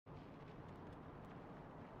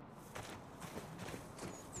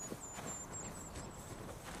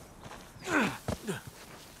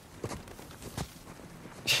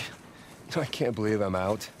I can't believe I'm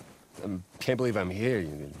out. I can't believe I'm here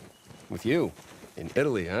with you in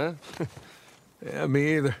Italy, huh? Yeah,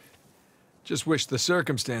 me either. Just wish the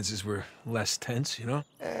circumstances were less tense, you know?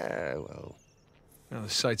 Well... Now, the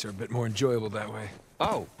sights are a bit more enjoyable that way.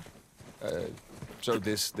 Oh. So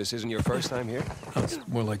this isn't your first time here? Oh, it's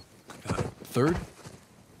more like third?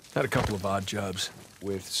 Had a couple of odd jobs.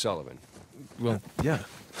 With Sullivan? Well, yeah.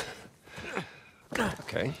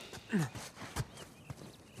 Okay.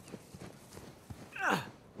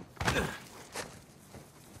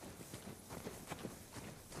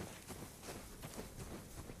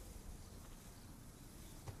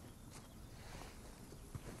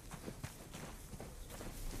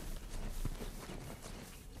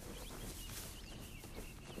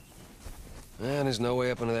 Man, there's no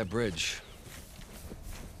way up under that bridge.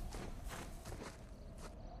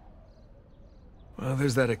 Well,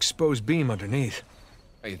 there's that exposed beam underneath.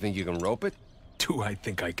 Oh, you think you can rope it? Do I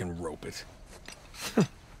think I can rope it?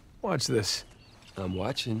 Watch this. I'm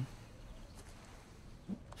watching.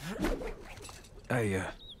 I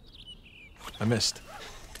missed.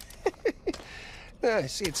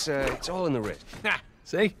 See, it's all in the wrist.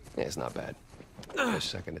 See? Yeah, it's not bad.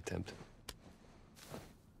 First, second attempt.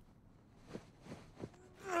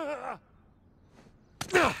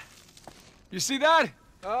 You see that?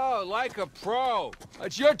 Oh, like a pro.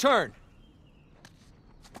 It's your turn.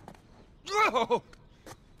 Oh!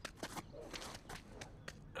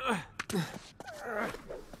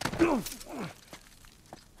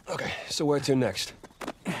 Okay, so where to next?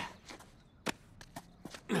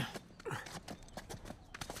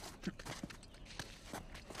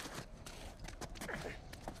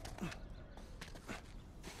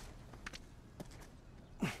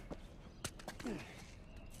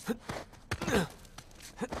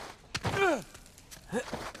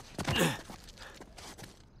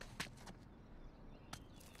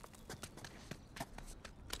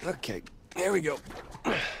 Okay, here we go.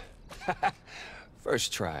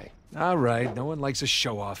 First try. All right, no one likes a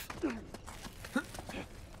show-off.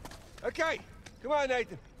 Okay, come on,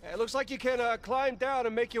 Nathan. It looks like you can climb down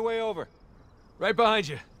and make your way over. Right behind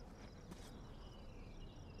you.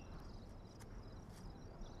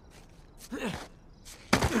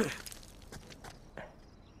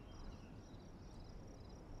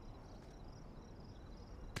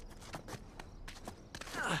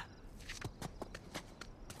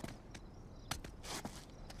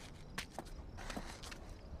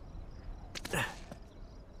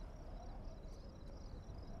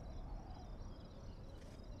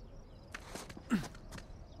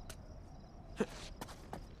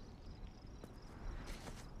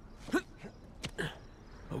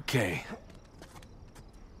 Okay.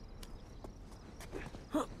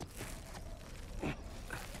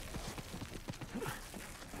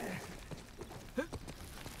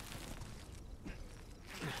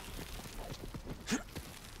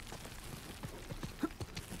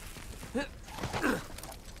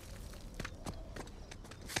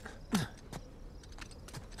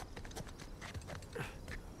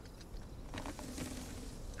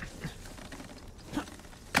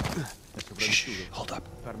 Shh, hold up.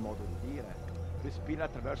 Per modo di dire, respira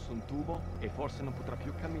attraverso un tubo e forse non potrà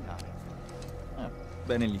più camminare.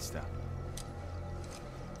 Bene gli sta.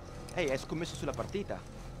 Ehi, hai scommesso sulla partita?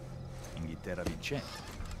 Inghilterra vincente.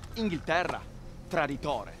 Inghilterra,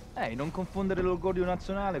 traditore. Ehi, non confondere l'orgoglio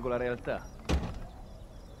nazionale con la realtà.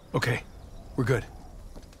 Okay, we're good.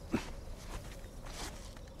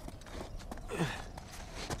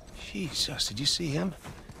 Jesus, did you see him?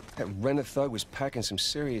 That rented thug was packing some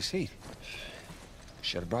serious heat.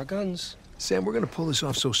 Should have brought guns. Sam, we're gonna pull this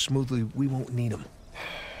off so smoothly, we won't need them.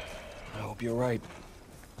 I hope you're right.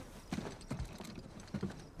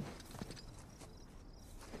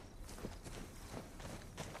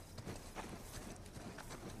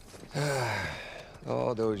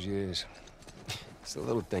 All those years. It's the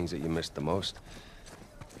little things that you miss the most.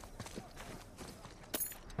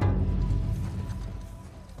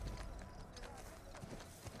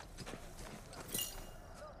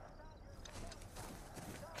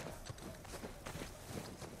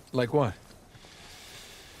 Like what?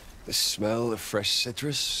 The smell of fresh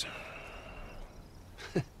citrus.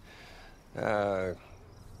 Riding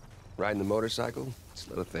the motorcycle. It's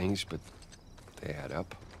little things, but they add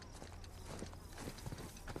up.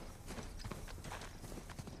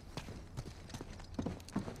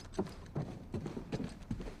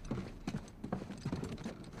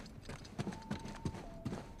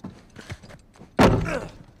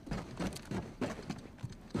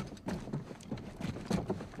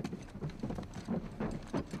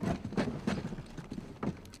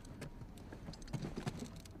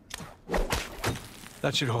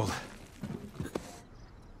 That should hold.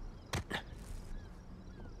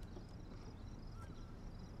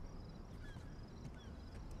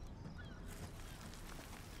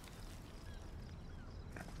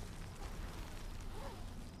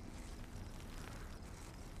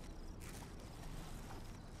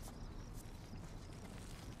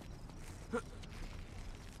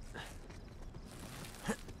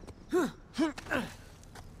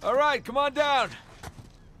 right, come on down.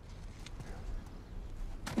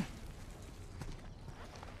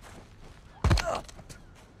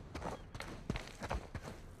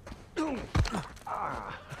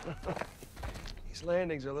 These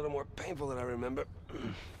landings are a little more painful than I remember.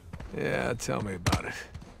 Yeah, tell me about it.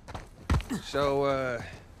 So,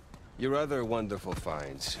 your other wonderful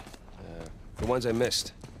finds. The ones I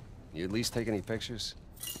missed. You at least take any pictures?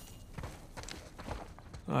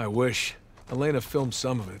 I wish. Elena filmed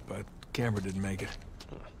some of it, but camera didn't make it.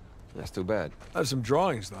 That's too bad. I have some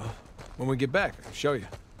drawings, though. When we get back, I'll show you.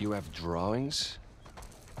 You have drawings?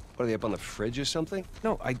 What, are they up on the fridge or something?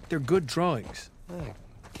 No, they're good drawings. I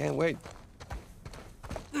can't wait.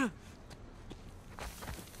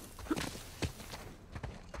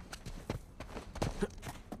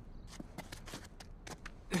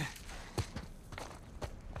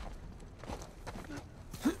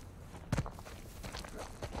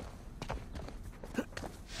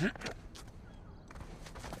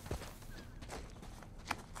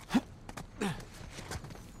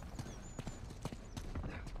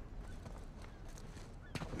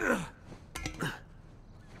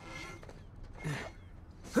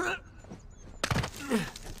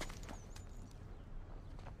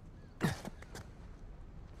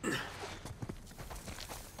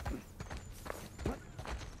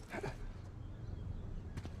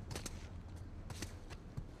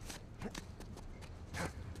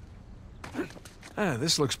 Ah,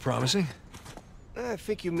 this looks promising. I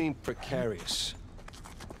think you mean precarious.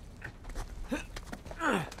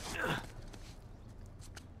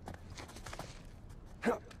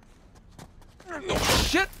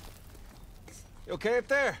 Shit! You okay up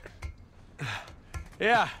there?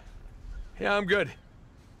 Yeah. Yeah, I'm good.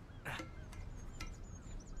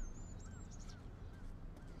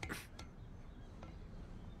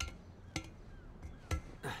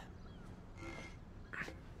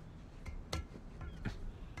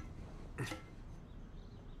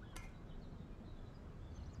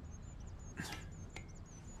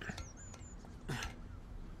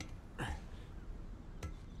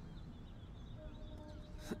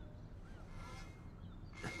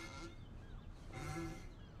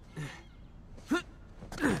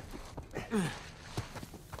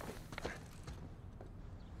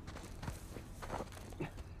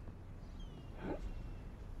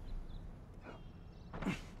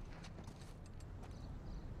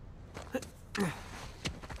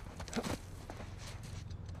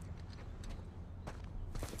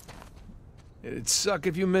 It'd suck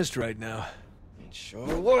if you missed right now. It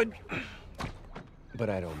sure would. But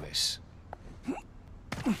I don't miss.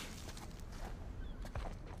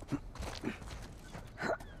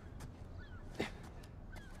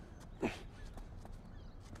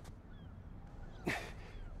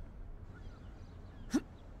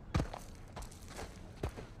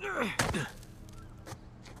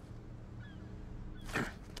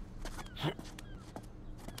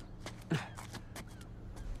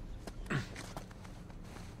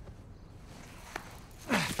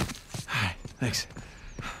 Thanks.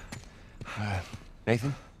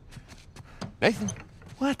 Nathan? Nathan?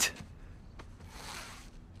 What?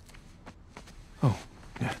 Oh,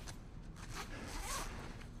 yeah.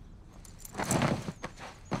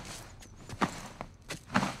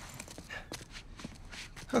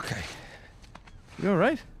 Okay. You all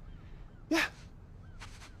right? Yeah.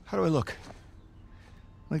 How do I look?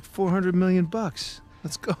 Like 400 million bucks.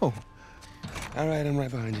 Let's go. All right, I'm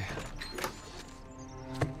right behind you.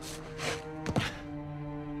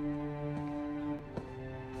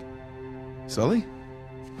 Sully?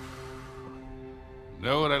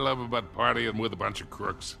 Know what I love about partying with a bunch of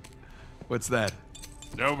crooks? What's that?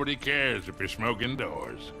 Nobody cares if you're smoking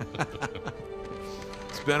indoors.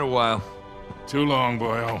 It's been a while. Too long,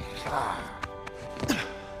 boyo.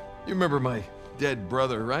 You remember my dead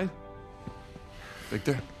brother, right?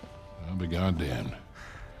 Victor? I'll be goddamned.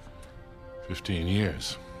 15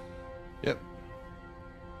 years. Yep.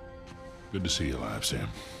 Good to see you alive, Sam.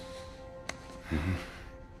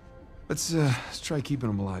 Let's try keeping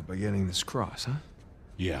him alive by getting this cross, huh?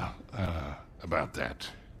 Yeah, about that.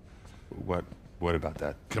 What about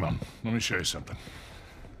that? Come on, let me show you something.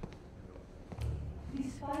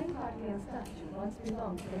 This fine Guardian statue once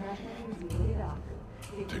belonged to the National Museum of Iraq.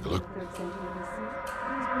 Take a look.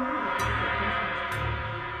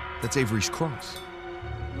 That's Avery's cross.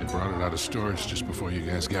 They brought it out of storage just before you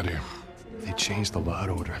guys got here. They changed the lot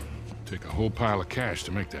order. Take a whole pile of cash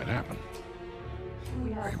to make that happen.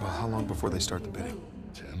 Right, well, how long before they start the bidding?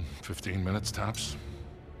 10, 15 minutes tops.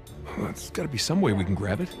 Well, there's got to be some way we can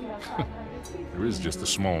grab it. There is just a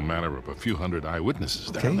small matter of a few hundred eyewitnesses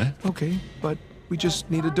down there. Okay, but we just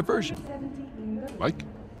need a diversion. Like?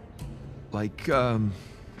 Like I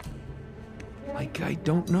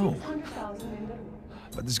don't know.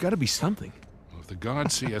 But there's gotta be something. Well, if the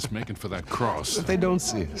guards see us making for that cross... If they don't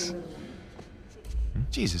see us.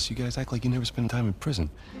 Jesus, you guys act like you never spend time in prison.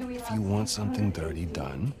 If you want something dirty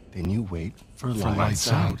done, then you wait for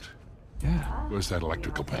lights out. Yeah. Where's that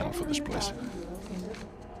electrical panel for this place?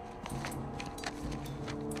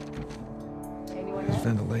 There's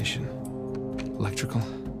ventilation. Electrical.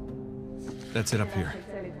 That's it up here.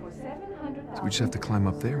 So we just have to climb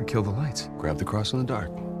up there and kill the lights. Grab the cross in the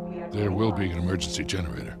dark. There will be an emergency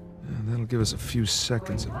generator. And that'll give us a few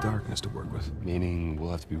seconds of darkness to work with. Meaning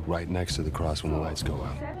we'll have to be right next to the cross when the lights go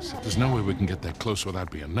out. So there's no way we can get that close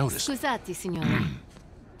without being noticed. Scusate, signore.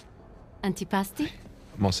 Antipasti?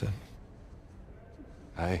 I'm all set.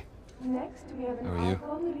 Hi. Next, we have an How are you?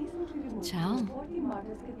 icon recently removed Ciao. from Forty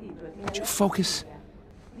Martyrs Cathedral in Would you focus?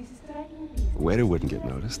 This striking piece Waiter wouldn't get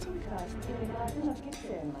noticed. cast in the Garden of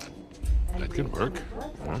Gethsemane. That could work.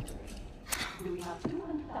 Huh? Do we have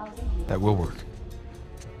 200,000 That will work.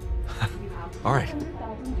 All right.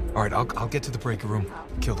 All right, I'll get to the breaker room,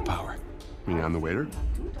 kill the power. You mean I'm the waiter?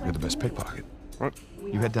 You're the best pickpocket. What?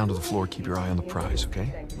 You head down to the floor, keep your eye on the prize,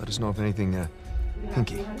 okay? Let us know if anything,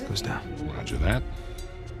 pinky goes down. Roger that.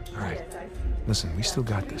 All right. Listen, we still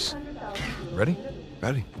got this. Ready?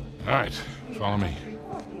 Ready? All right, follow me.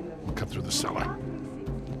 We'll cut through the cellar.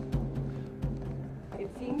 It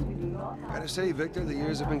seems we do not have Gotta say, Victor, the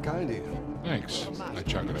years have been kind to you. Thanks. I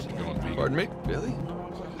chalk it up to going vegan. Pardon me? Really? You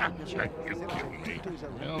kidding me?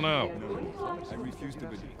 Hell no. I refuse to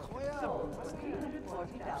believe.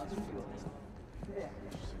 340,000 euros. There.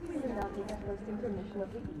 We will now take our first intermission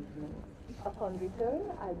of the evening. Upon return,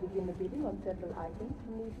 I'll begin the bidding on several items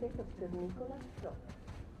from the estate of Sir Nicholas shop.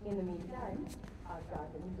 In the meantime, our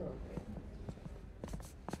garden is open.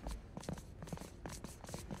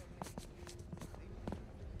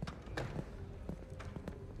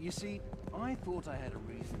 You see, I thought I had a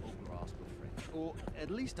reasonable grasp of French, or at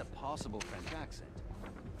least a passable French accent.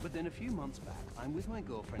 But then a few months back, I'm with my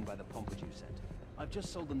girlfriend by the Pompidou Center. I've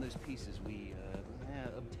just sold them those pieces we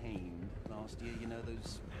obtained last year. You know,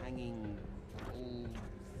 those hanging old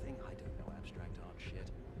thing. I don't know, abstract art shit.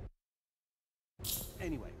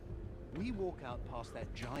 Anyway, we walk out past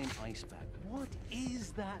that giant ice bag. What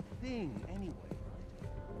is that thing, anyway?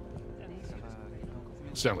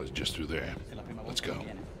 Cellar's just through there. Let's go.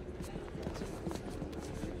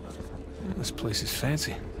 This place is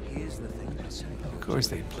fancy. Here's the thing. Of course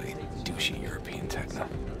they play douchey European techno.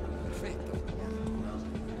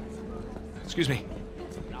 Excuse me.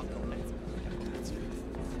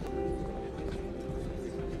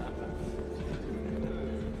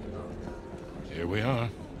 Here we are.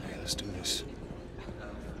 Hey, let's do this.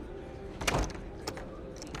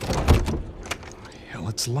 Hell,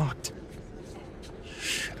 it's locked.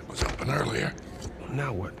 Shit, it was open earlier.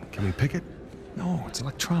 Now what? Can we pick it? No, it's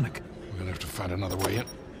electronic. We're gonna have to find another way in.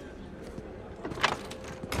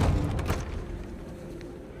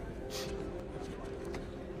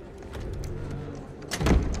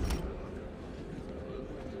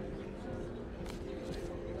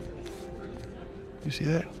 You see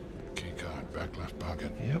that? Key card, back left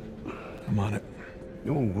pocket. Yep. I'm on it.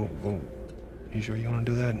 Whoa, whoa, whoa. You sure you want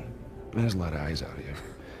to do that? There's a lot of eyes out here.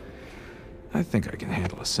 I think I can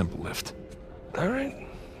handle a simple lift. All right.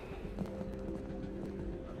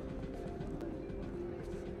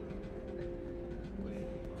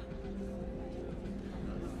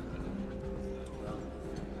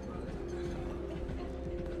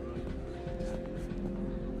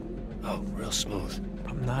 Oh, real smooth.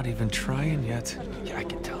 I'm not even trying yet. Yeah, I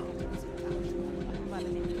can tell.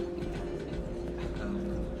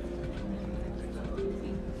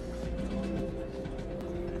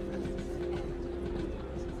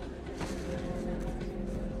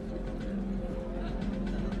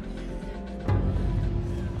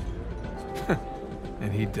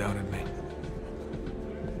 And he doubted me.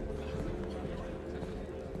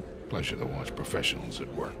 Pleasure to watch professionals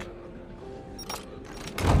at work.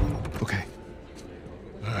 Okay.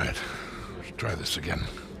 All right, let's try this again.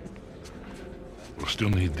 We'll still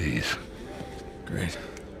need these. Great.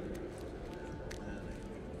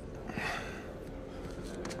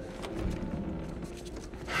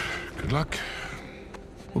 Good luck.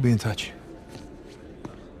 We'll be in touch.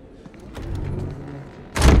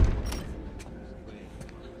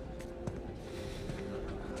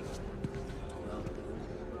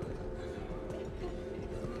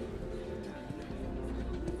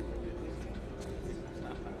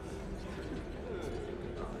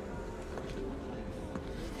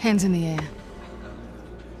 Hands in the air.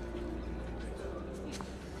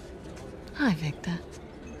 Hi, Victor.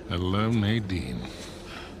 Hello, Nadine.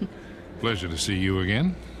 Pleasure to see you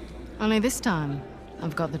again. Only this time,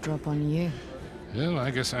 I've got the drop on you. Well,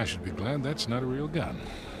 I guess I should be glad that's not a real gun.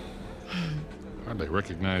 Hardly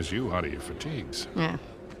recognize you out of your fatigues. Yeah.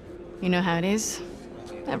 You know how it is?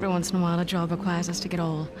 Every once in a while, a job requires us to get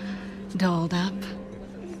all dolled up.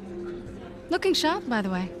 Looking sharp, by the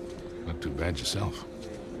way. Not too bad yourself.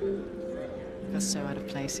 You're so out of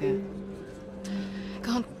place here.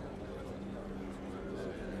 Go on.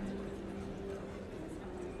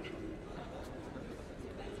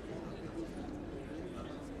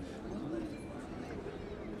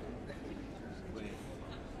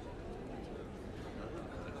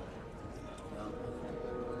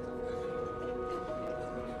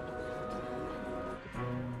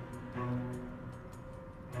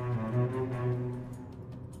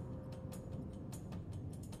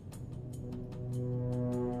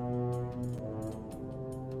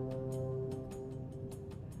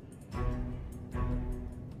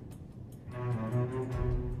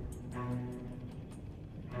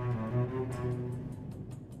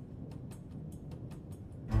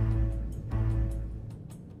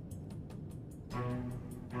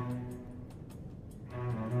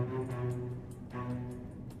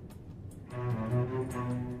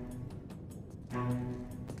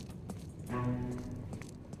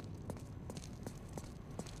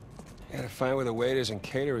 Gotta find where the waiters and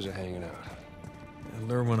caterers are hanging out. I'll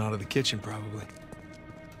lure one out of the kitchen, probably.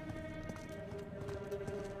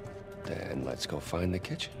 Then let's go find the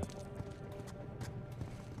kitchen.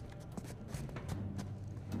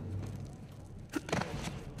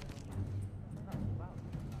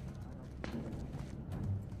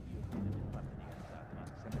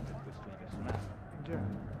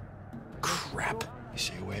 Crap. You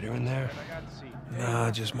see a waiter in there?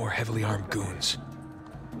 Nah, just more heavily armed goons.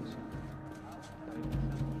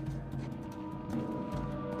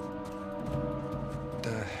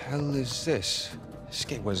 The hell is this? This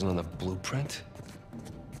gate wasn't on the blueprint.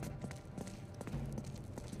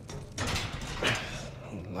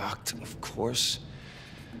 Locked, of course.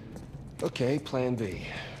 Okay, plan B.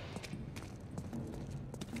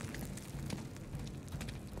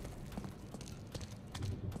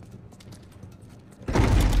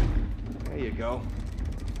 There you go.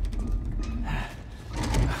 I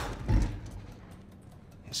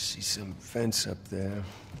see some fence up there.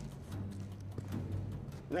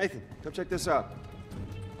 Nathan, come check this out.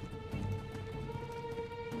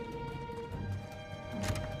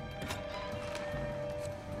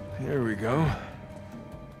 Here we go.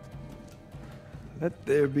 Let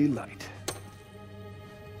there be light.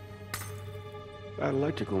 Got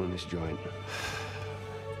electrical in this joint.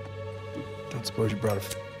 Don't suppose you brought a...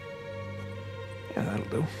 Yeah, that'll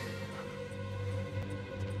do.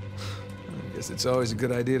 I guess it's always a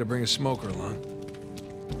good idea to bring a smoker along.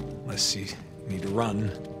 Unless you need to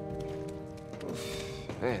run. Oof.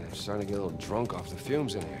 Man, I'm starting to get a little drunk off the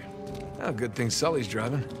fumes in here. Oh, good thing Sully's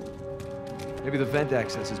driving. Maybe the vent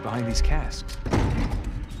access is behind these casks.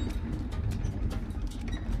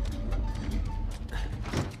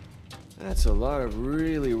 That's a lot of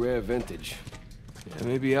really rare vintage. Yeah,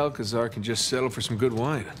 maybe Alcazar can just settle for some good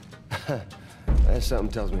wine. Something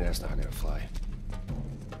tells me that's not gonna fly.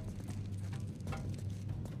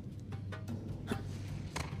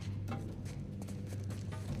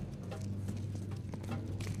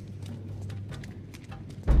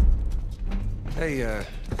 Hey,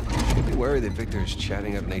 should be worried that Victor's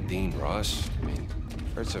chatting up Nadine Ross. I mean,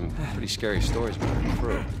 heard some pretty scary stories about her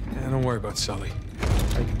crew. Yeah, don't worry about Sully.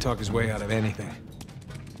 He can talk his way out of anything.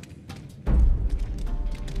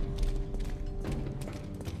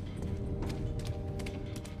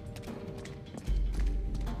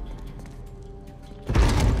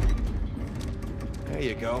 There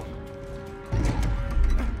you go.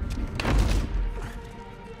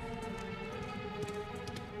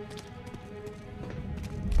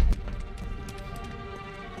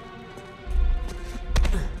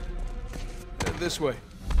 This way.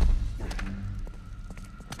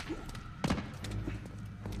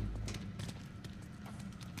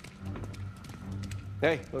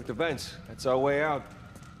 Hey, look, the vents. That's our way out.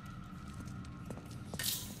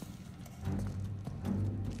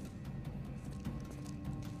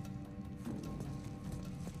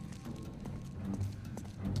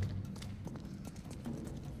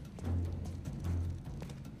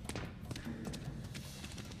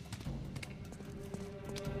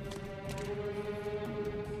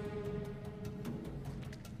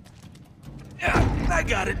 Yeah, I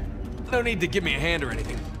got it. No need to give me a hand or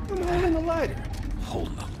anything. I'm holding the lighter.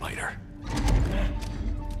 Holding the lighter.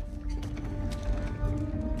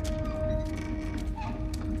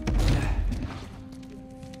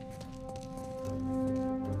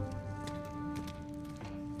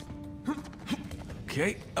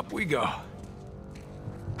 Okay, up we go.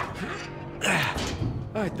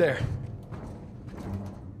 Right there.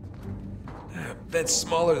 That's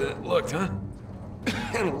smaller than it looked, huh?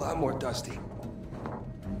 And a lot more dusty.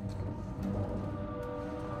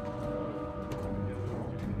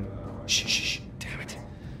 Shh, damn it.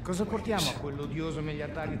 Cosa portiamo a quell'odioso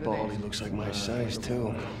miliardario tedesco? Baldy looks like my size,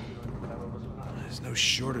 too. There's no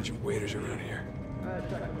shortage of waiters around here.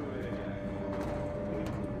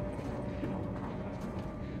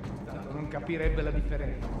 Non capirebbe la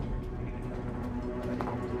differenza.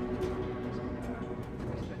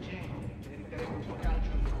 Questa gente meriterebbe un po'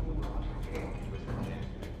 calcio nel culo, perché questa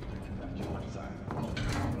gente farci ammazzare.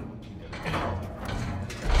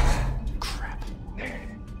 Crap.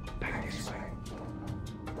 Back this way.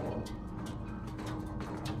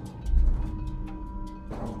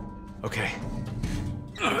 Okay.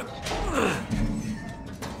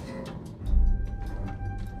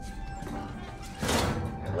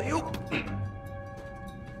 Alley-oop.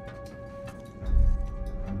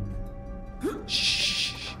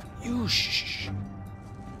 Shh. You shh.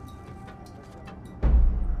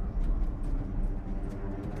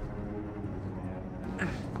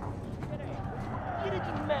 Tiri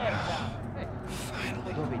di merda!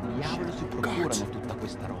 Dove diavolo si procurano tutta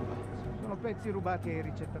questa roba? Sono pezzi rubati ai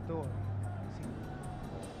ricettatori.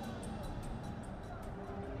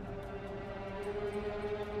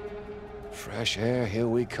 Fresh air, here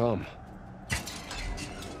we come.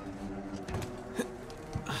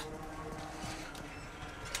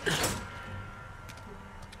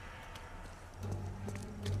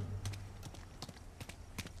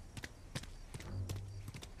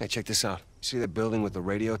 Hey, check this out. See that building with the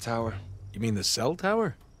radio tower? You mean the cell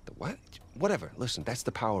tower? The what? Whatever. Listen, that's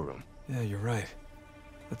the power room. Yeah, you're right.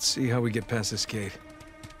 Let's see how we get past this gate.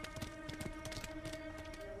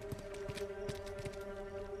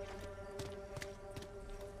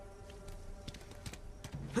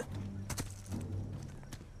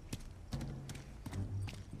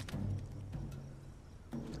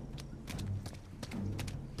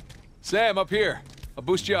 Sam, up here. I'll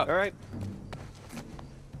boost you up. All right.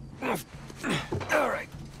 All right.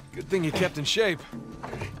 Good thing you kept in shape.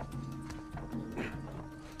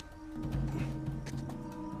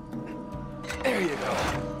 There you go.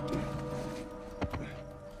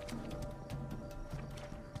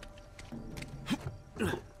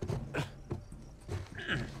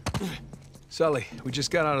 Sully, we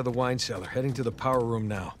just got out of the wine cellar, heading to the power room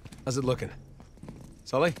now. How's it looking?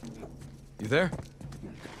 Sully? You there?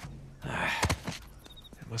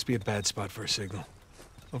 It must be a bad spot for a signal.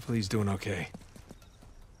 Hopefully he's doing okay.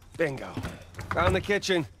 Bingo. Found the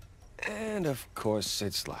kitchen. And of course,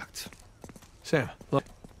 it's locked. Sam, look.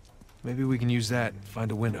 Maybe we can use that and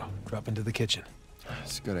find a window. Drop into the kitchen.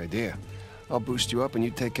 That's a good idea. I'll boost you up and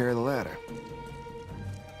you take care of the ladder.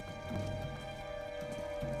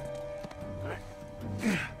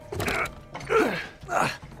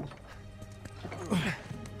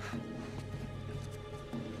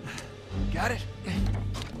 Got it?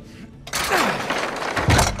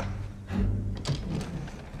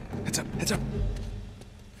 Heads up, heads up.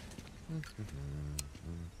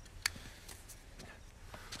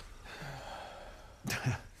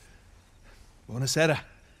 Buonasera.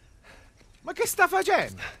 Ma che sta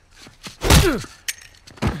facendo?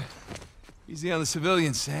 Easy on the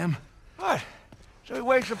civilians, Sam. What? So he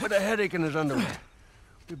wakes up with a headache in his underwear.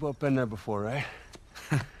 We've both been there before, right?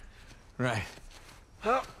 Right.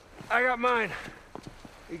 Well, I got mine.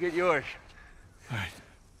 You get yours. All right.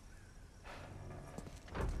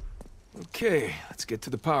 Okay, let's get to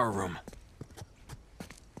the power room.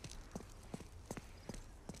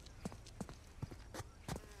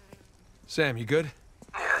 Sam, you good?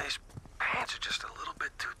 Yeah, these pants are just a little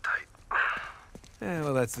bit too tight. Yeah,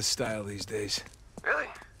 well, that's the style these days. Really?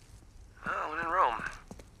 Oh, when in Rome.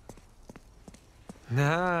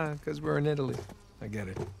 Nah, because we're in Italy. I get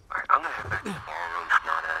it. All right, I'm gonna head back to the ballroom.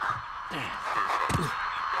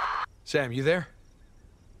 Sam, you there?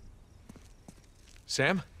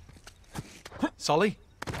 Sam? Sully?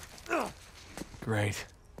 Great.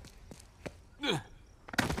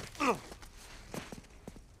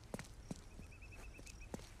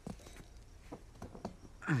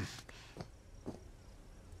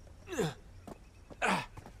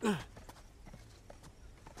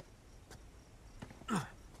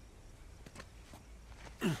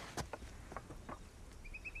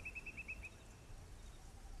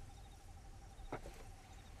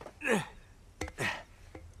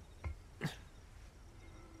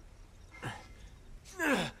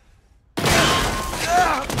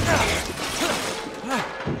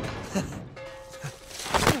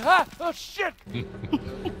 Oh, shit!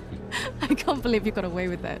 I can't believe you got away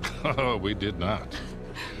with that. Oh, we did not.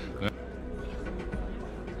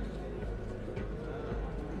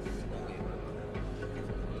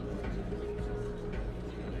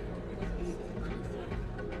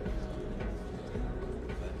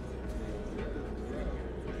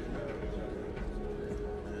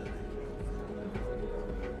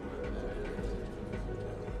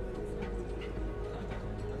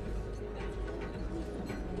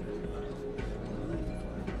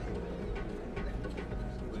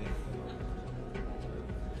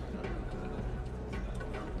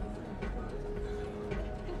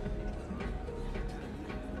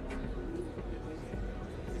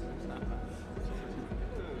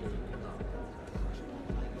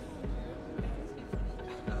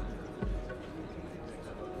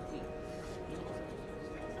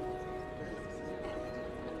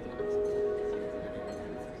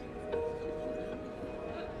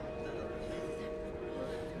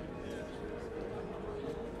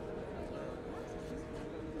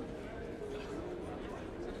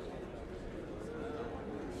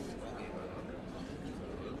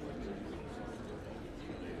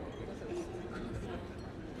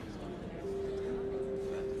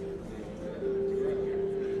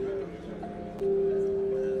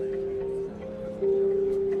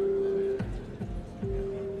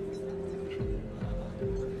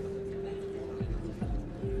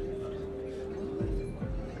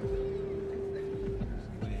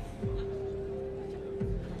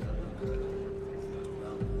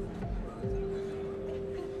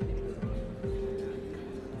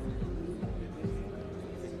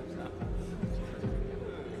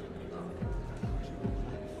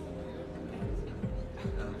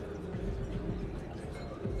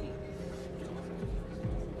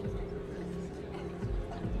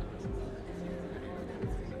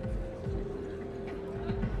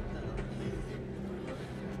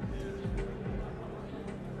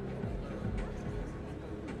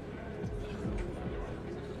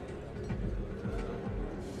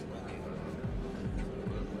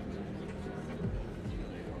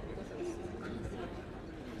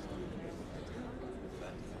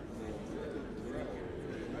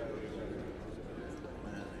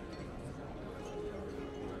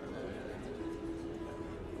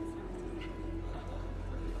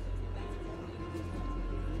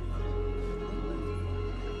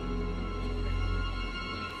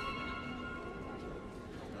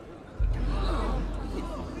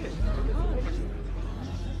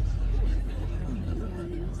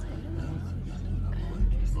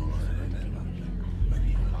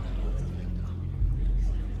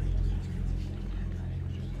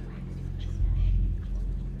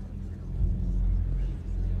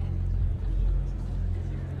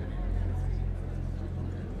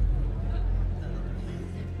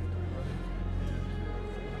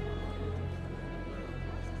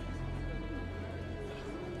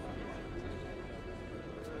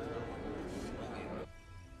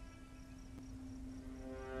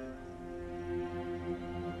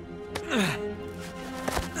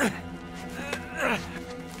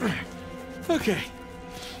 Okay.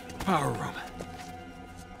 Power room.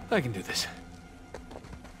 I can do this.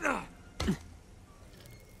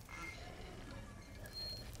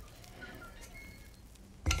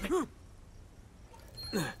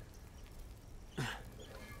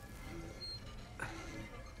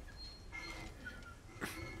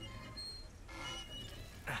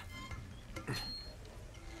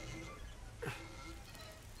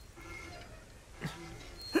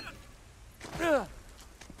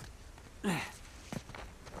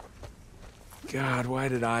 God, why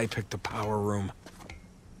did I pick the power room?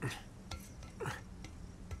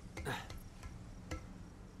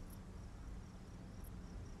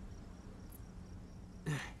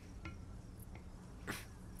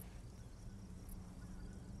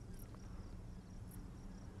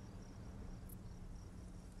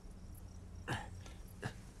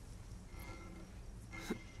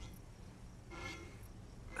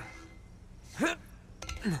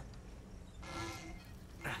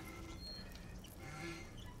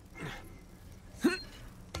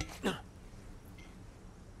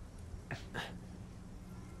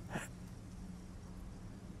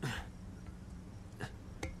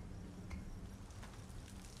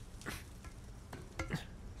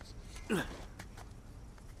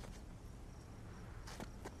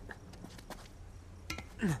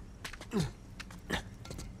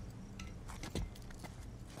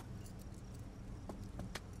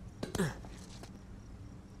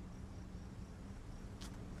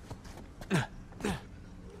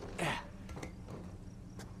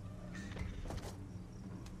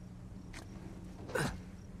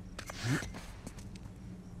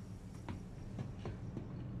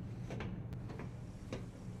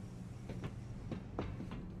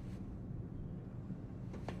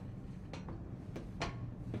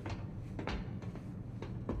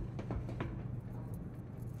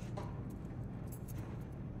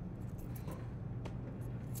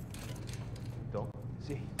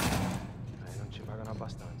 Sì. Non ci pagano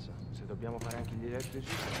abbastanza. Se dobbiamo fare anche gli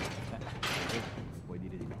elettrici, puoi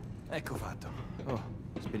dire di no. Ecco fatto. Oh,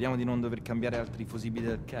 speriamo di non dover cambiare altri fusibili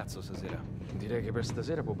del cazzo stasera. Direi che per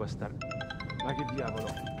stasera può bastare. Ma che diavolo?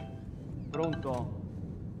 Pronto?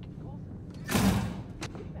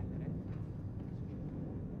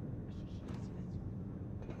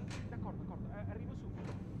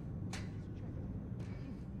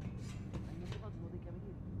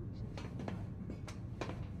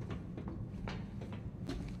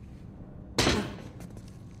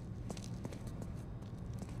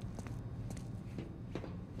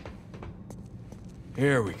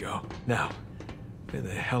 Here we go. Now, where the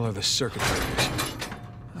hell are the circuit breakers?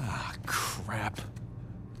 Ah, crap.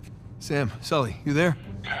 Sam, Sully, you there?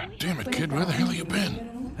 God damn it, kid, where the hell have you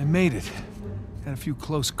been? I made it. Had a few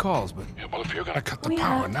close calls, but... Yeah, well, if you're gonna cut the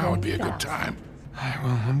power now, would be a good time.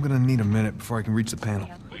 Well, I'm gonna need a minute before I can reach the panel.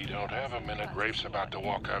 We don't have a minute. Rafe's about to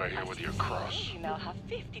walk out of here with your cross.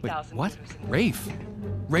 Wait, what? Rafe?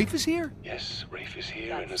 Rafe is here? Yes, Rafe is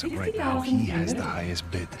here and is Right now, he has the highest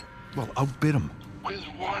bid. Well, outbid him. With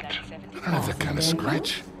what? I don't have that kind of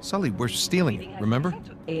scratch. Sully, we're stealing it, remember?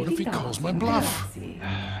 What if he calls my bluff? He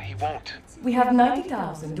won't. We have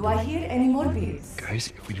 90,000. Do I hear any more bids?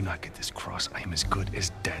 Guys, if we do not get this cross, I am as good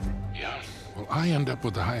as dead. Yeah. Well, I end up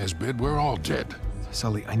with the highest bid. We're all dead.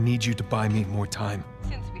 Sully, I need you to buy me more time.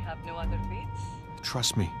 Since we have no other bids.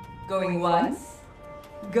 Trust me. Going once?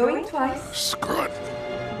 Going twice? Screw it.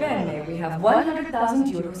 Bene, we have 100,000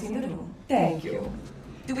 euros in the room. Thank you.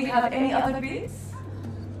 Do we have any other bids?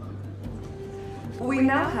 We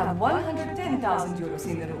now have 110,000 euros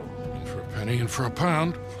in the room. For a penny and for a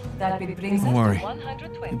pound. That bid brings Don't us worry. to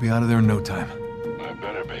 120. You'll be out of there in no time. I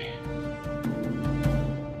better be.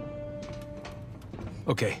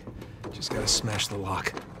 Okay, just gotta smash the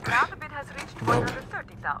lock. Now the bid has reached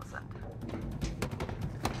 130,000.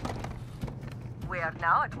 We are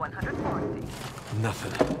now at 140.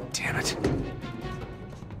 Nothing. Damn it.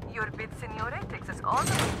 Your bid, signore, takes us all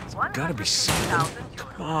the way to Gotta be something. 150,000 euros.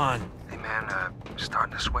 Come on. Hey, man,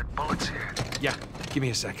 starting to sweat bullets here. Yeah, give me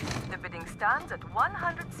a second. The bidding stands at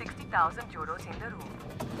 160,000 euros in the room.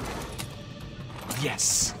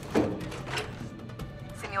 Yes.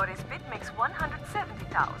 Signore's bid makes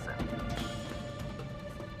 170,000.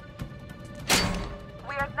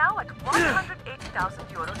 We are now at 180,000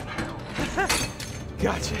 euros in the room.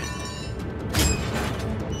 Gotcha.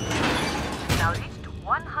 Now reached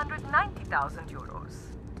 190,000 euros.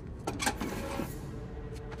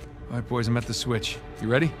 All right, boys, I'm at the switch. You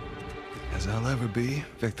ready? As I'll ever be,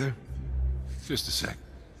 Victor. Just a sec.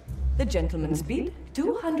 The gentleman's bid,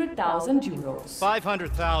 200,000 euros.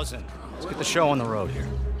 500,000. Let's get the show on the road here.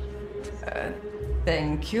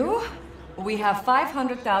 Thank you. We have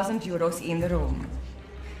 500,000 euros in the room.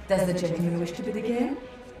 Does the gentleman wish to bid again?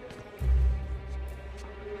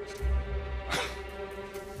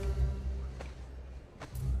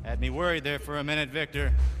 Had me worried there for a minute,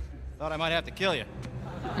 Victor. Thought I might have to kill you.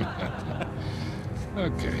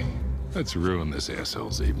 Okay, let's ruin this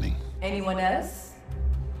asshole's evening. Anyone else?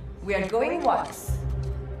 We are going once.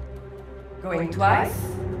 Going twice?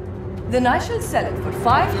 Then I shall sell it for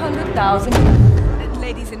 500,000.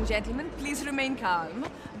 Ladies and gentlemen, please remain calm.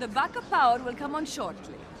 The backup power will come on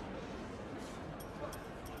shortly.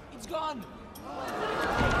 It's gone!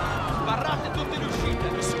 Sbarrate tutte le uscite,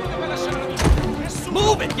 nessuno deve lasciare via. Nessuno!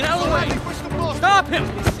 Move it! Get out of the way! Stop him!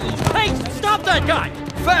 Hey! Stop that guy!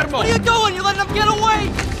 Fermo! What are you doing? You letting him get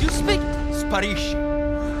away? You speak... Sparisci.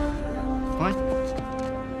 Fine.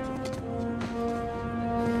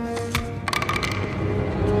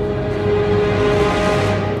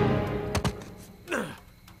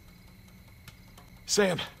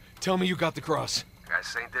 Sam, tell me you got the cross. Got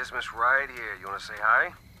St. Dismas right here. You want to say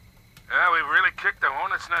hi? Yeah, we've really kicked the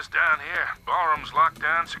hornet's nest down here. Ballroom's locked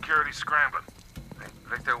down, security's scrambling. Hey,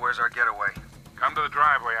 Victor, where's our getaway? Come to the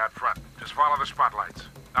driveway out front. Just follow the spotlights.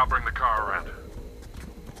 I'll bring the car around.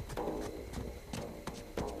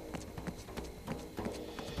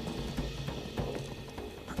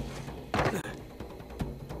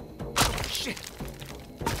 Shit!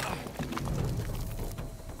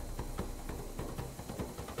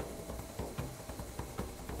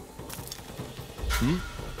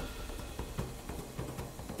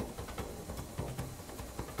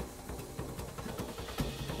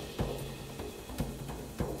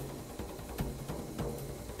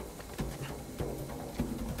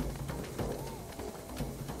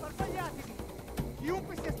 Sbagliatevi!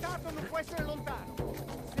 Chiunque sia stato non può essere lontano.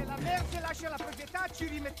 Se la merce lascia la proprietà, ci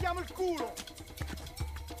rimettiamo il culo!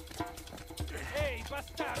 Ehi,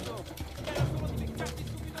 bastardo! Era solo dimenticarti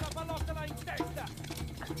subito la pallottola in testa!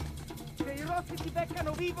 Sei I rossi ti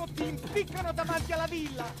beccano vivo, ti impiccano davanti alla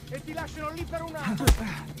villa e ti lasciano lì per un anno.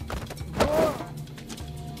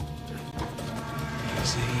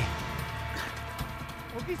 Easy.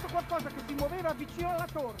 Ho visto qualcosa che si muoveva vicino alla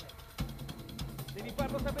torre. Devi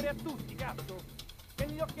farlo sapere a tutti, cazzo.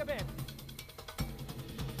 Tieni gli occhi aperti.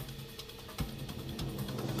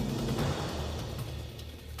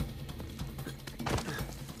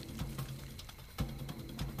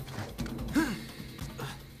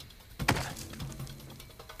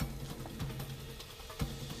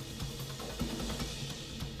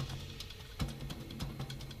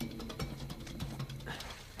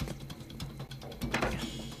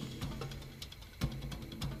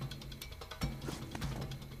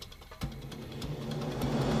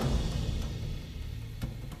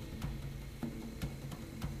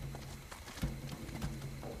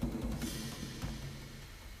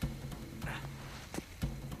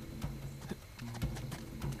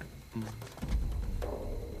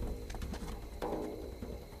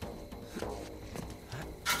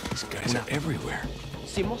 These guys are everywhere.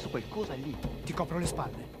 Si è mosso qualcosa lì. Ti copro le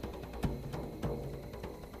spalle.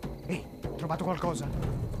 Ehi, trovato qualcosa?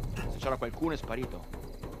 Se c'era qualcuno è sparito.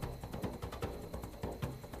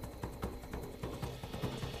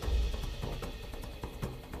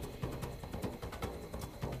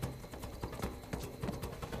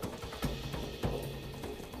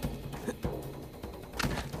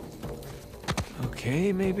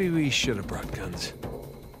 Okay, maybe we should have brought guns.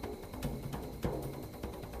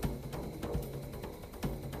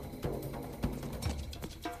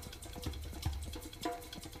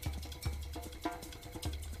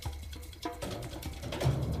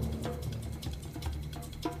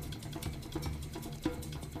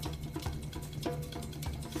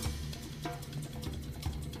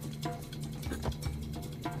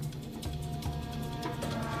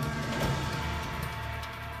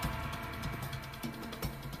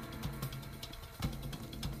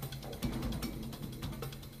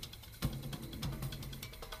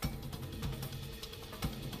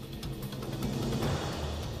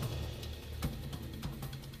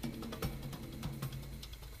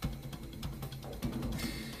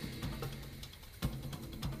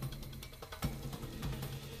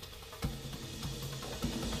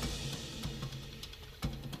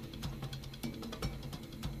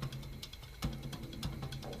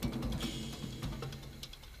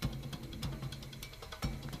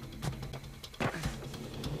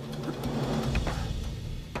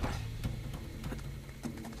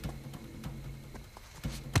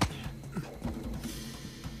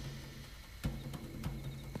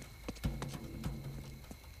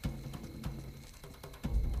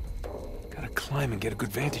 Climb and get a good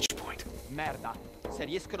vantage point. Merda, se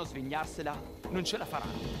riescono a svignarsela, non ce la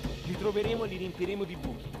faranno. Li troveremo e li riempiremo di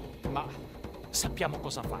buchi. Ma sappiamo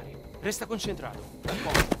cosa fare. Resta concentrato.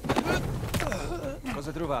 Cosa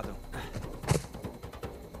hai trovato?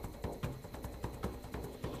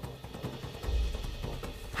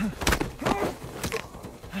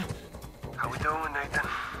 How we doing, Nathan?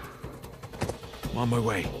 I'm on my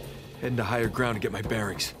way. Heading to higher ground to get my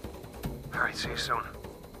bearings. All right, see you soon.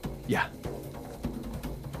 Yeah.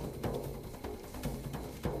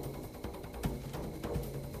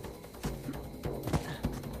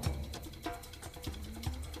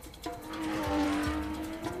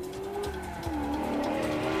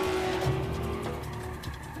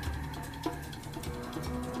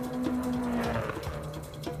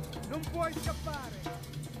 Non puoi scappare!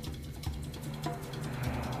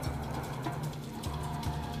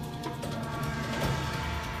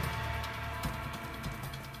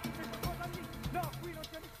 Cosa lì? No, qui non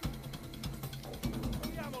c'è nessuno!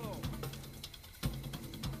 Proviamolo!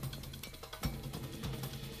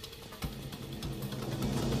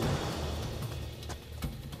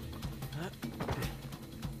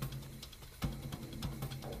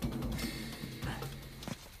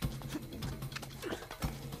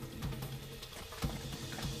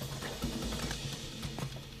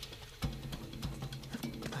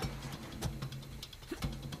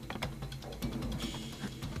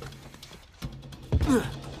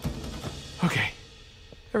 Okay.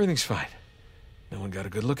 Everything's fine. No one got a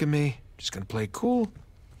good look at me. Just gonna play cool.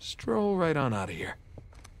 Stroll right on out of here.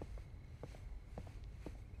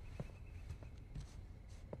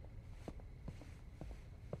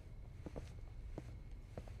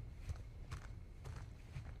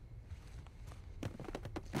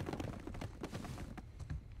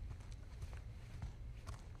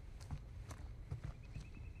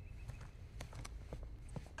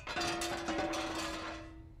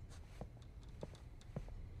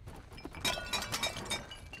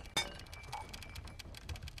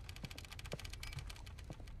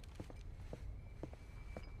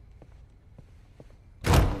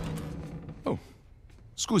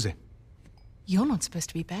 Scuse. You're not supposed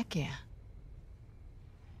to be back here.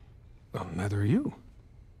 Well, neither are you.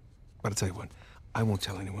 But I'll tell you what, I won't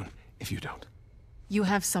tell anyone if you don't. You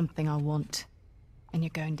have something I want, and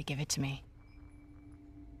you're going to give it to me.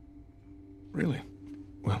 Really?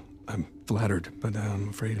 Well, I'm flattered, but I'm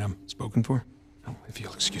afraid I'm spoken for. Oh, if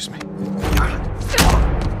you'll excuse me.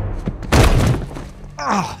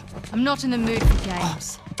 I'm not in the mood for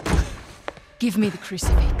games. Give me the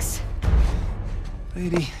crucifix.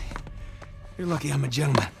 Lady, you're lucky I'm a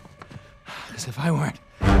gentleman. Because if I weren't,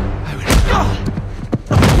 I would...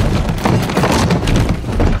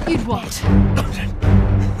 You'd what?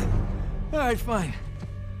 All right, fine.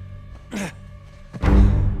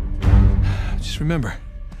 Just remember,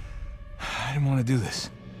 I didn't want to do this.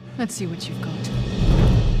 Let's see what you've got.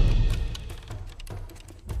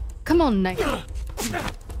 Come on, Nate.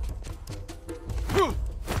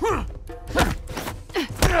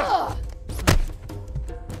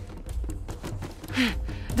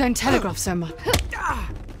 Don't telegraph so much.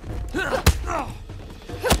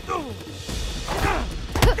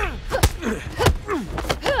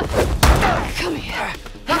 Come here.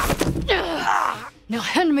 Now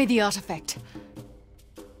hand me the artifact.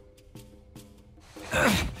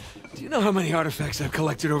 Do you know how many artifacts I've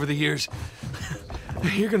collected over the years?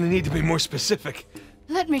 You're gonna need to be more specific.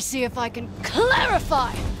 Let me see if I can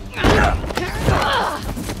clarify.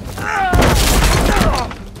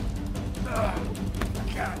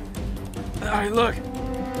 All right, look.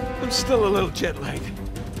 I'm still a little jet-lagged.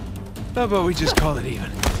 How about we just call it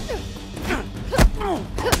even? Oh,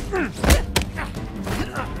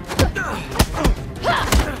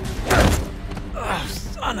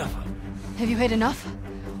 son of a... Have you had enough?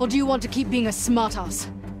 Or do you want to keep being a smartass?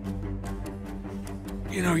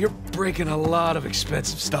 You know, you're breaking a lot of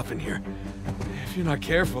expensive stuff in here. If you're not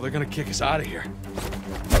careful, they're gonna kick us out of here.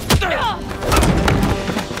 All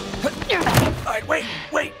right,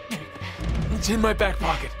 wait! It's in my back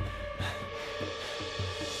pocket.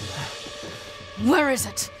 Where is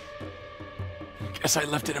it? Guess I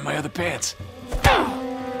left it in my other pants.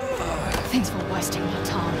 Thanks for wasting my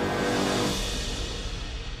time.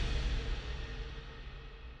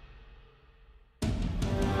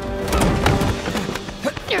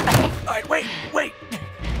 All right, wait!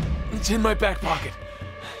 It's in my back pocket.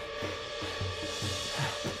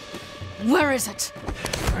 Where is it?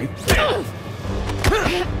 Right there.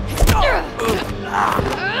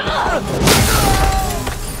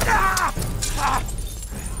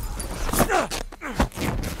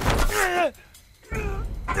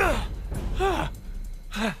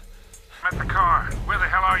 Met the car. Where the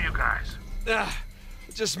hell are you guys? I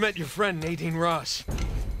just met your friend, Nadine Ross.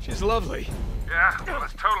 She's lovely. Yeah, well,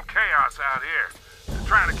 it's total chaos out here. They're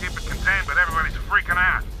trying to keep it contained, but everybody's freaking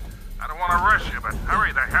out. I don't want to rush you, but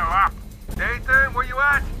hurry the hell up. Nathan, where you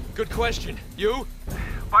at? Good question. You?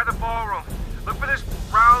 By the ballroom. Look for this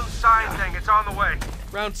round sign thing. It's on the way.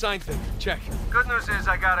 Round sign thing. Check. Good news is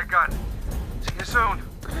I got a gun. See you soon.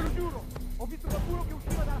 Te lo giuro, ho visto qualcuno che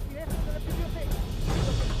usciva dalla finestra della biblioteca.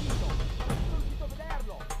 L'ho sentito. Non sono riuscito a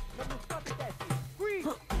vederlo. Non mi state i testi. Qui!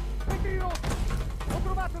 Vetri rossi! Ho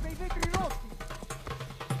trovato dei vetri rossi!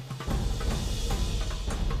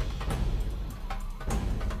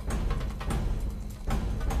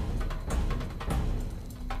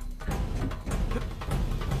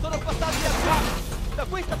 Sono passati a qua! Da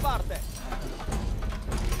questa parte!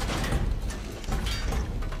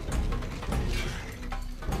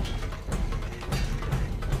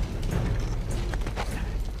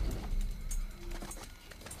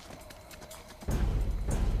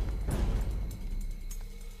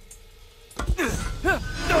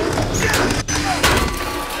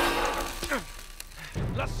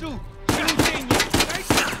 Lassù! In un segno!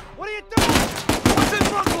 What are you doing? What's it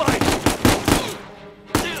look like?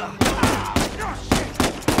 Oh, shit!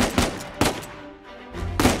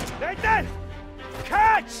 Nathan!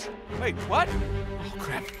 Catch! Wait, what? Oh,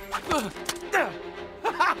 crap.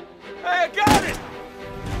 Hey, I got it!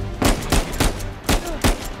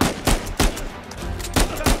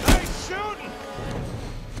 Nice shooting!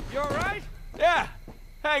 You alright? Yeah,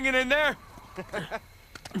 hanging in there.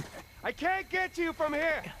 I can't get to you from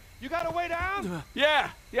here. You got a way down? Yeah,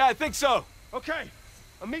 I think so. Okay.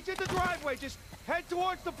 I'll meet you at the driveway. Just head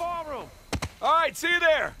towards the ballroom. All right, see you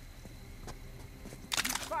there.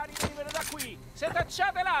 Spari venivano da qui. Se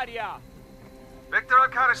tacciate l'aria. Victor, I'm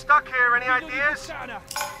kind of stuck here. Any ideas?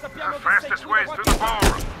 The fastest way is through the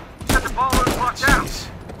ballroom. Said the ballroom's locked down.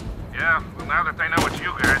 Yeah, well, now that they know it's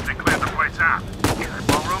you guys, they cleared the place out. The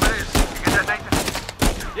ballroom it is. You get that,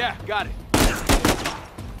 Nathan? Yeah, got it.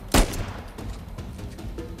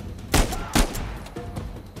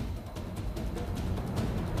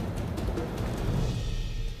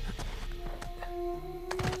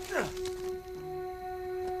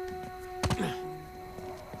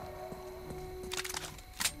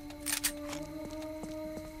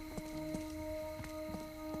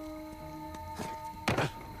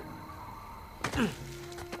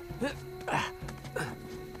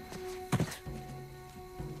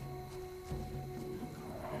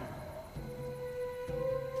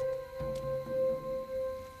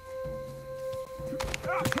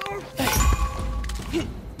 Okay.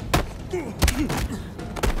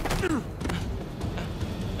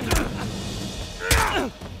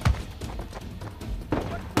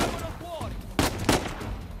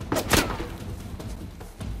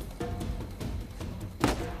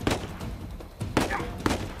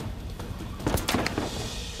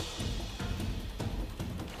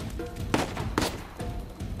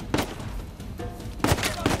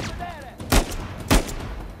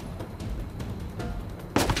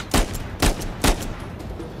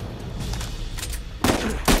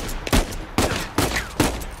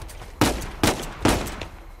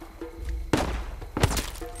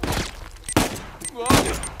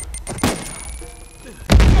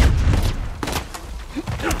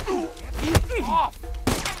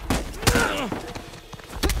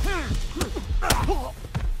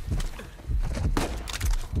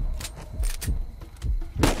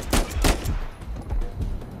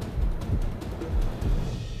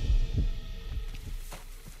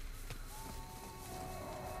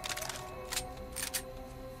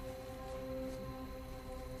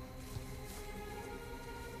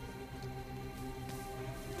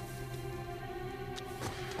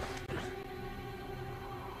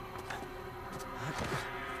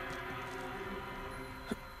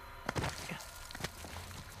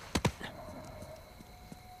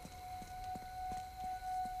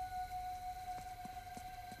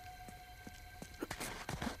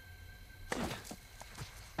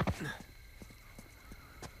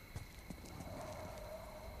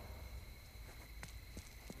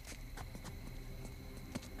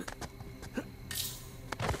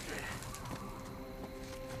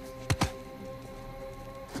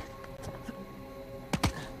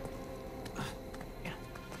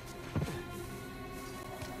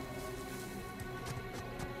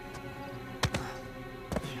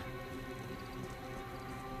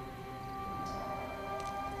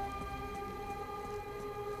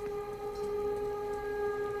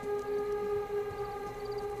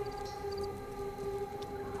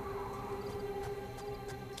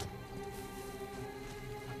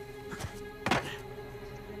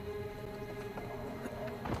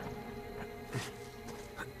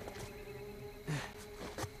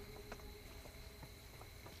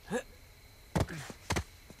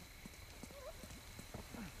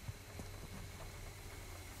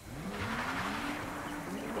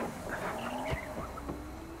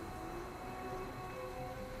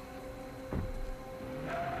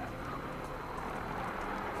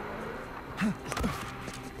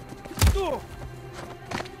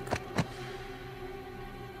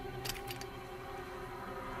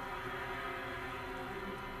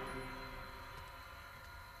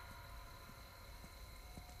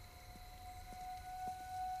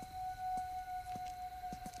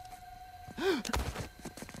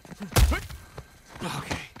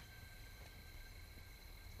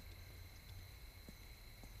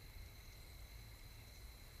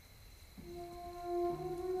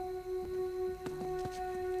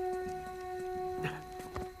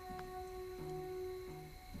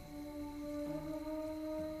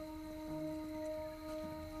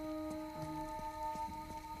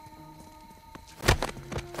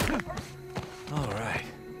 All right.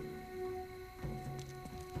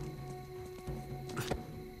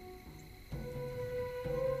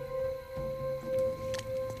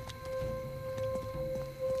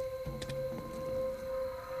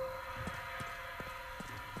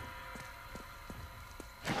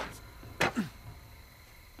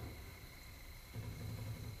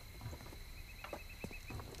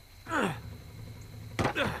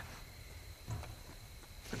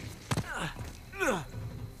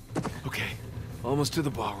 Okay, almost to the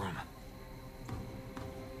ballroom.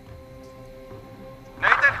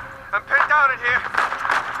 Nathan, I'm pinned down in here.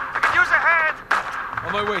 I could use a hand.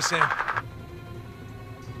 On my way, Sam.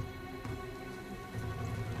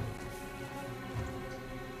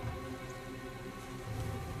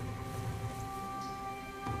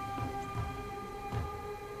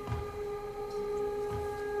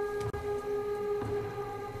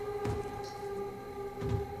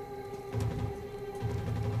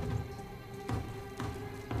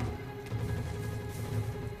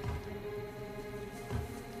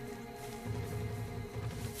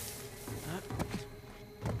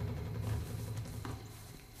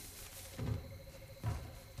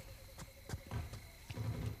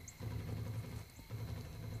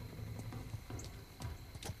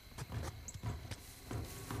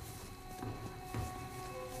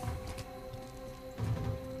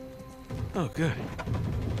 Oh, good.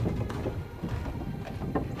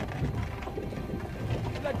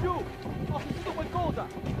 Laggiù! Ho sentito qualcosa!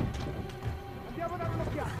 Andiamo a dare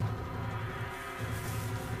un'occhiata!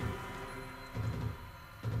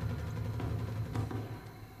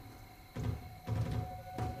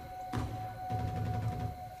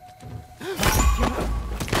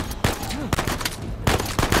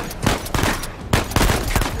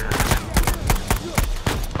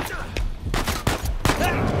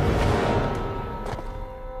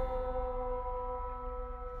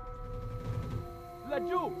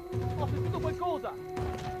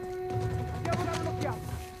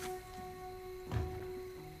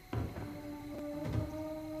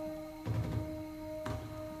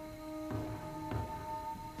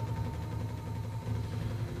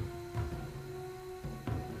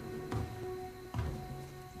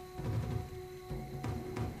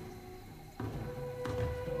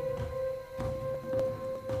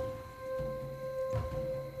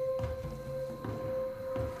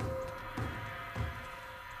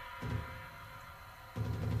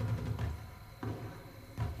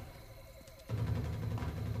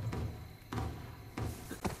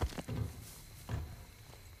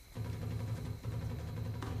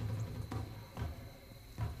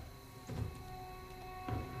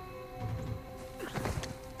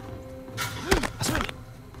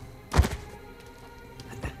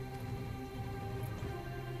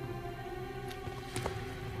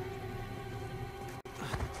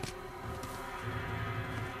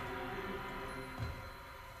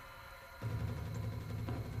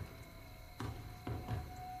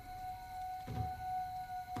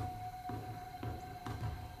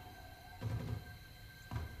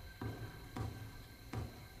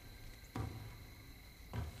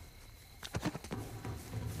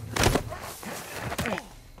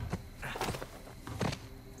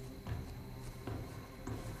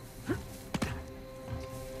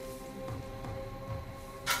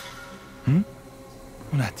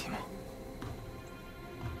 attimo.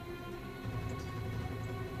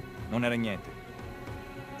 Non era niente.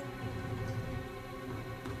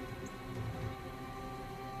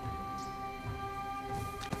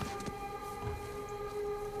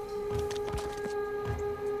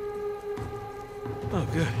 Oh,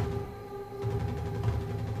 good.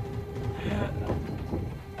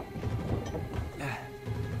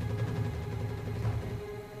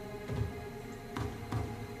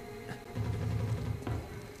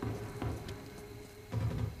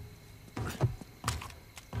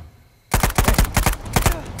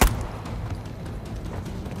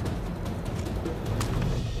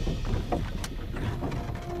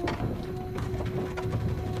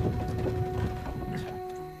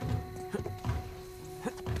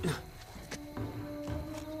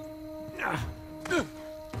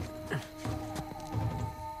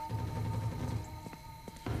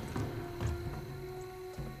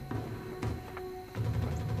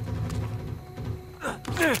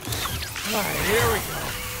 All right, here we go.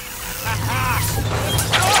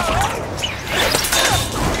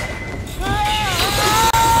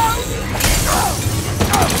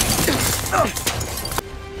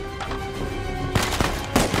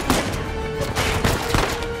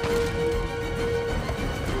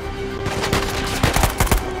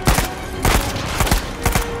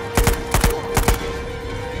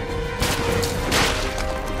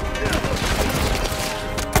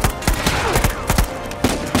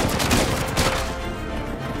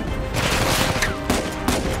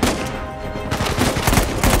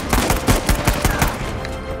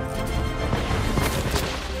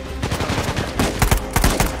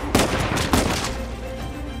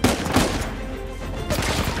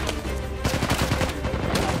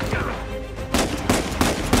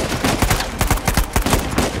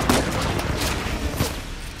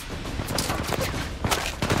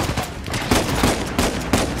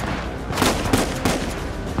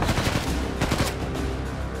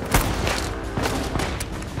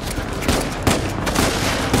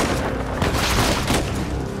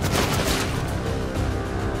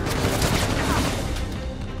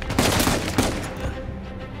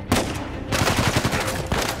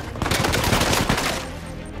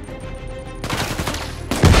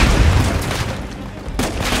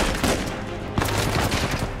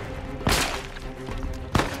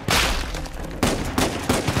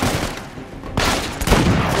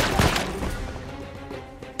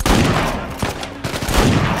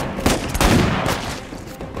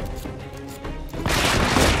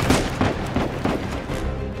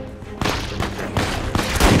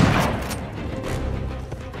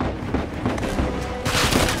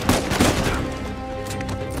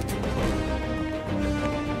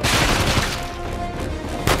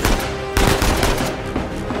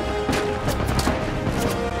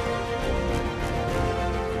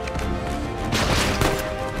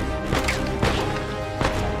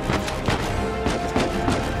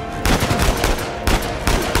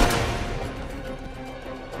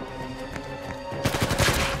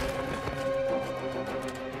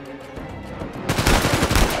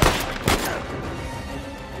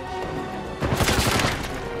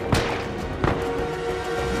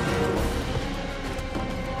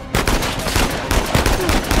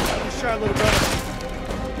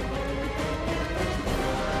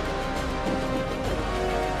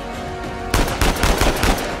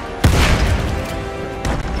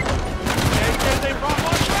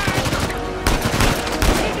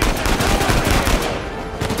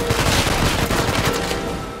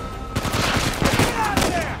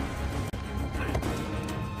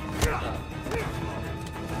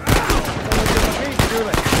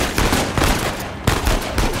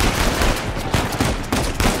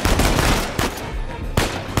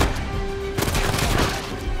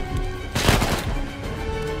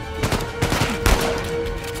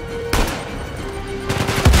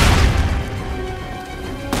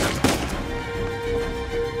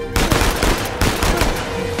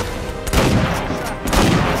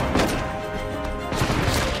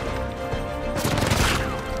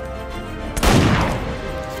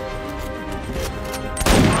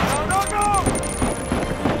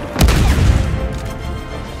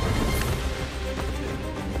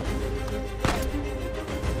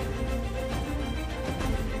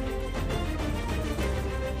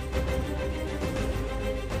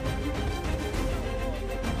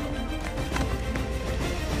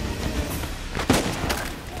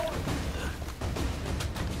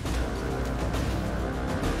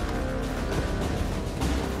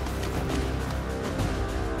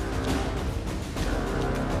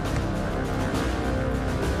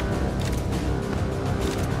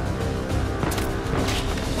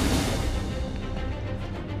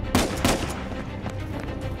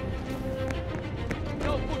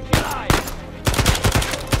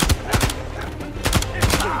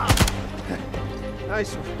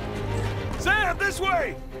 Nice one. Sam, this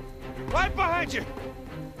way! Right behind you!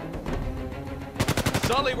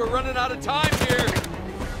 Sully, we're running out of time here.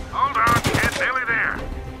 Hold on, kid. Nearly there.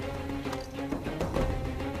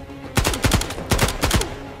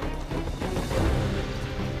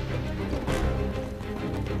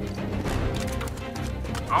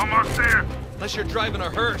 Almost there. Unless you're driving a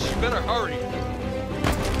hearse, you better hurry.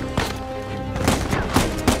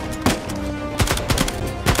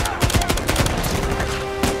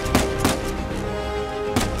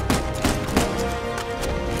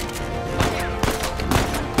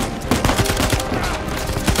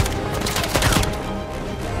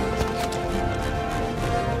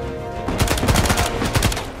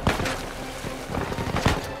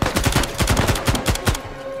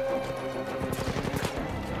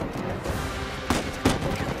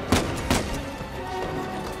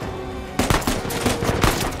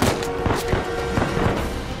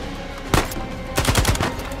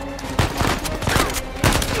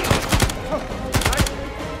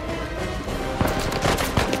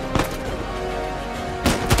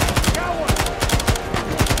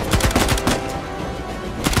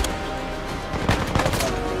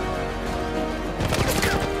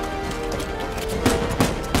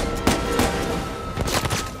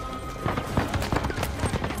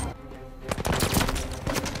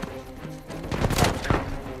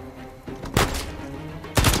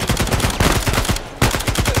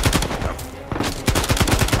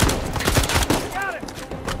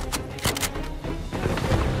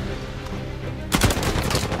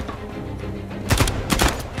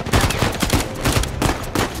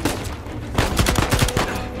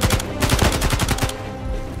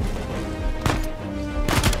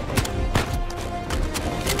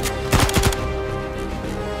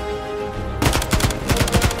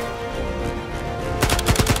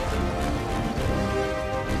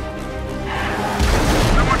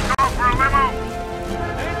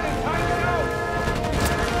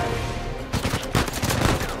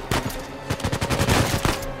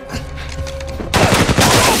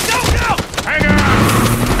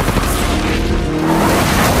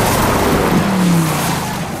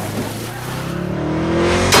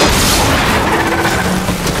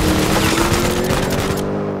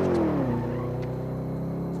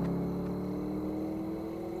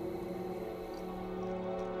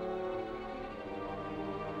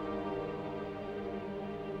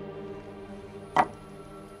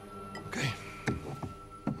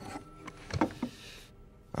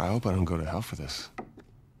 I hope I don't go to hell for this.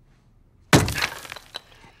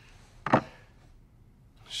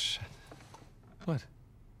 Shit. What?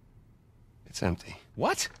 It's empty.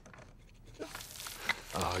 What?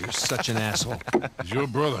 Oh, you're such an asshole. He's your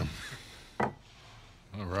brother.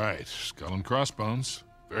 All right, skull and crossbones.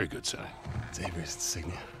 Very good sign. It's Avery's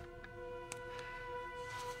insignia.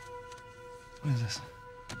 What is this?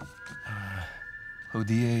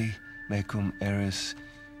 Hodie mecum eris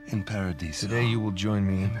in paradiso. Today you will join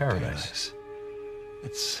me in paradise.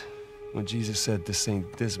 It's what Jesus said to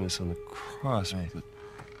Saint Dismas on the cross. Right. But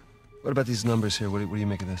what about these numbers here? What do you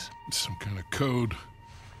make of this? Some kind of code.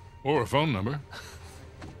 Or a phone number.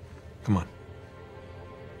 Come on.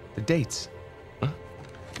 The dates. Huh?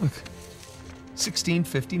 Look.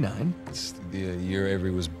 1659. It's the year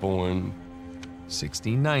Avery was born.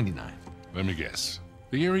 1699. Let me guess.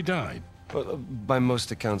 The year he died. Well, by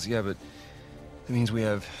most accounts, yeah, but that means we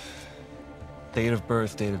have date of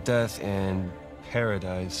birth, date of death, and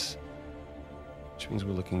paradise. Which means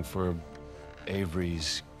we're looking for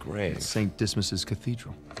Avery's grave. St. Dismas's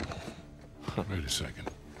cathedral. Wait a second.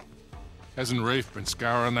 Hasn't Rafe been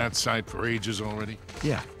scouring that site for ages already?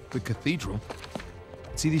 Yeah, the cathedral.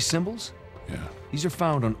 See these symbols? Yeah. These are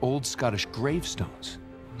found on old Scottish gravestones.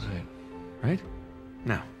 Right. Right?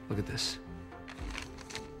 Now, look at this.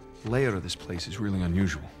 The layout of this place is really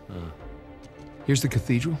unusual. Here's the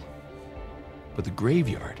cathedral, but the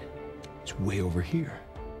graveyard is way over here.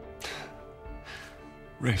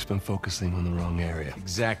 Rafe's been focusing on the wrong area.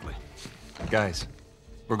 Exactly. Guys,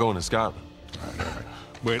 we're going to Scotland. All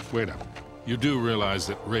right. Wait up. You do realize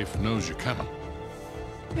that Rafe knows you're coming.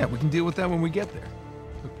 Yeah, we can deal with that when we get there.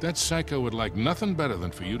 Look, that psycho would like nothing better than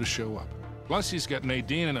for you to show up. Plus, he's got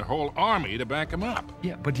Nadine and a whole army to back him up.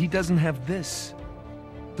 Yeah, but he doesn't have this.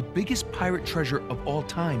 The biggest pirate treasure of all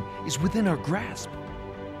time is within our grasp.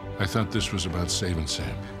 I thought this was about saving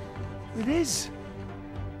Sam. It is.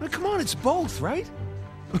 But come on, it's both, right?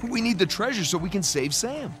 We need the treasure so we can save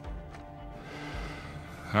Sam.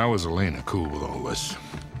 How is Elena cool with all this?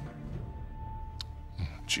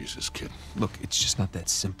 Jesus, kid. Look, it's just not that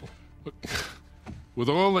simple. Look, With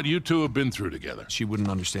all that you two have been through together. She wouldn't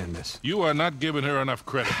understand this. You are not giving her enough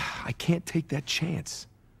credit. I can't take that chance.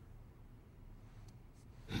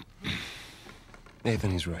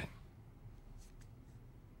 Nathan, he's right.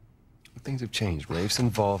 Things have changed. Rafe's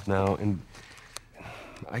involved now, and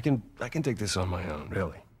I can take this on my own,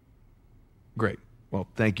 really. Great. Well,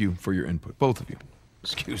 thank you for your input, both of you.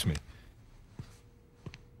 Excuse me.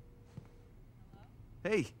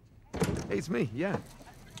 Hey. Hey, it's me, yeah.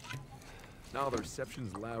 No, the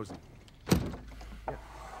reception's lousy. Yeah.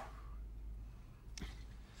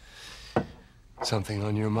 Something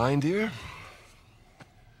on your mind, dear?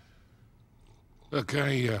 Look,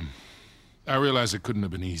 I realize it couldn't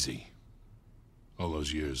have been easy. All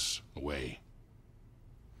those years away.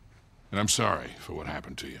 And I'm sorry for what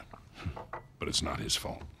happened to you. But it's not his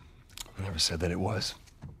fault. I never said that it was.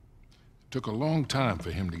 It took a long time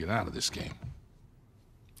for him to get out of this game.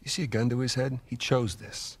 You see a gun to his head? He chose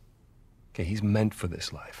this. Okay, he's meant for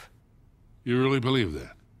this life. You really believe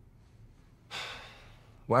that?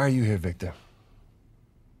 Why are you here, Victor?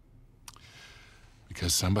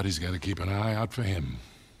 Because somebody's got to keep an eye out for him.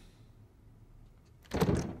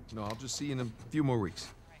 No, I'll just see you in a few more weeks.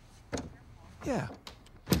 Yeah,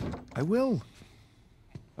 I will.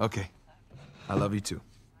 Okay. I love you too.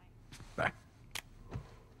 Bye.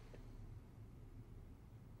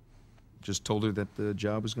 Just told her that the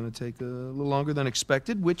job was going to take a little longer than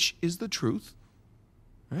expected, which is the truth.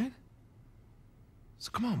 Right?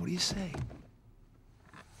 So come on, what do you say?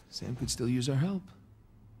 Sam could still use our help.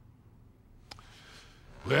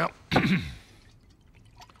 Well, I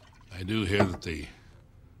do hear that the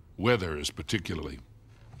weather is particularly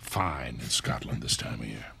fine in Scotland this time of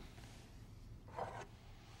year.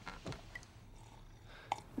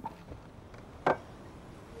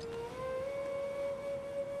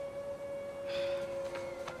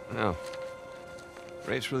 Well,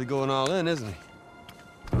 Rafe's really going all in, isn't he?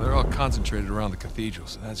 Well, they're all concentrated around the cathedral,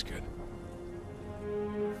 so that's good.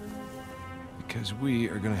 Because we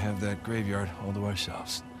are gonna have that graveyard all to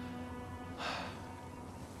ourselves.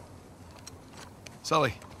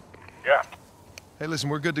 Sully. Yeah. Hey, listen,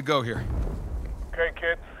 we're good to go here. Okay,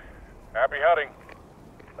 kid. Happy hunting.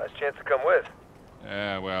 Last chance to come with.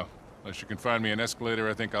 Yeah, well, unless you can find me an escalator,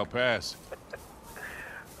 I think I'll pass.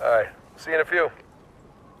 All right. See you in a few.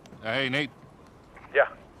 Hey, Nate. Yeah.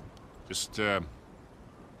 Just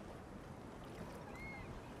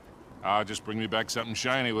bring me back something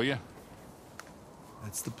shiny, will you?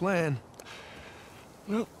 That's the plan.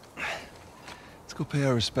 Well, let's go pay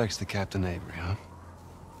our respects to Captain Avery, huh?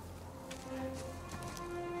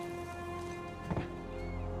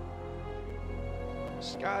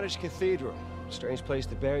 Scottish Cathedral. Strange place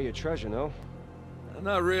to bury your treasure, no?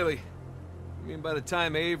 Not really. I mean, by the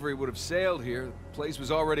time Avery would have sailed here, the place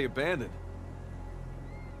was already abandoned.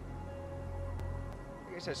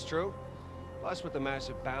 I guess that's true. Plus, with the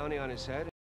massive bounty on his head,